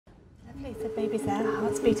Okay, so baby's there,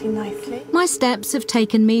 heart's beating nicely. My steps have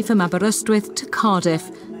taken me from Aberystwyth to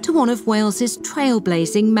Cardiff, to one of Wales's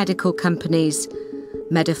trailblazing medical companies.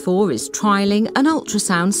 MedaPhor is trialling an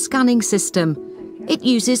ultrasound scanning system. It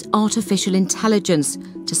uses artificial intelligence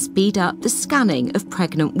to speed up the scanning of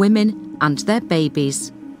pregnant women and their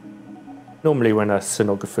babies. Normally when a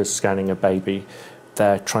sonographer is scanning a baby,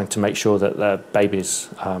 they're trying to make sure that the baby's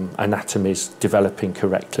anatomy is developing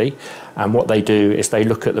correctly. And what they do is they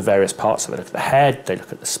look at the various parts. So they look at the head, they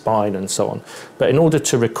look at the spine and so on. But in order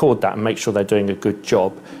to record that and make sure they're doing a good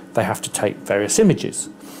job, they have to take various images.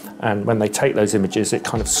 And when they take those images, it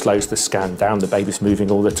kind of slows the scan down. The baby's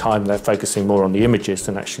moving all the time. They're focusing more on the images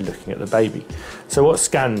than actually looking at the baby. So what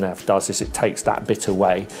ScanNav does is it takes that bit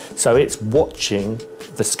away. So it's watching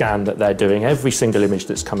the scan that they're doing, every single image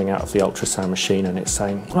that's coming out of the ultrasound machine, and it's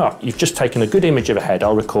saying, oh, you've just taken a good image of a head,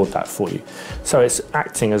 I'll record that for you. So it's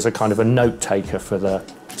acting as a kind of a note taker for the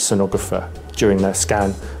sonographer during their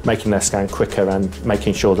scan, making their scan quicker and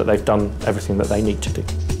making sure that they've done everything that they need to do.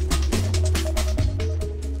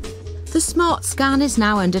 The smart scan is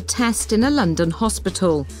now under test in a London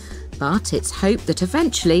hospital, but it's hoped that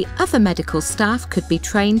eventually other medical staff could be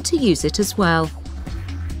trained to use it as well.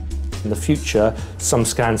 In the future, some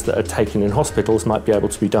scans that are taken in hospitals might be able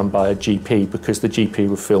to be done by a GP because the GP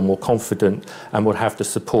would feel more confident and would have the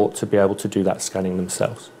support to be able to do that scanning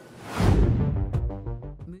themselves.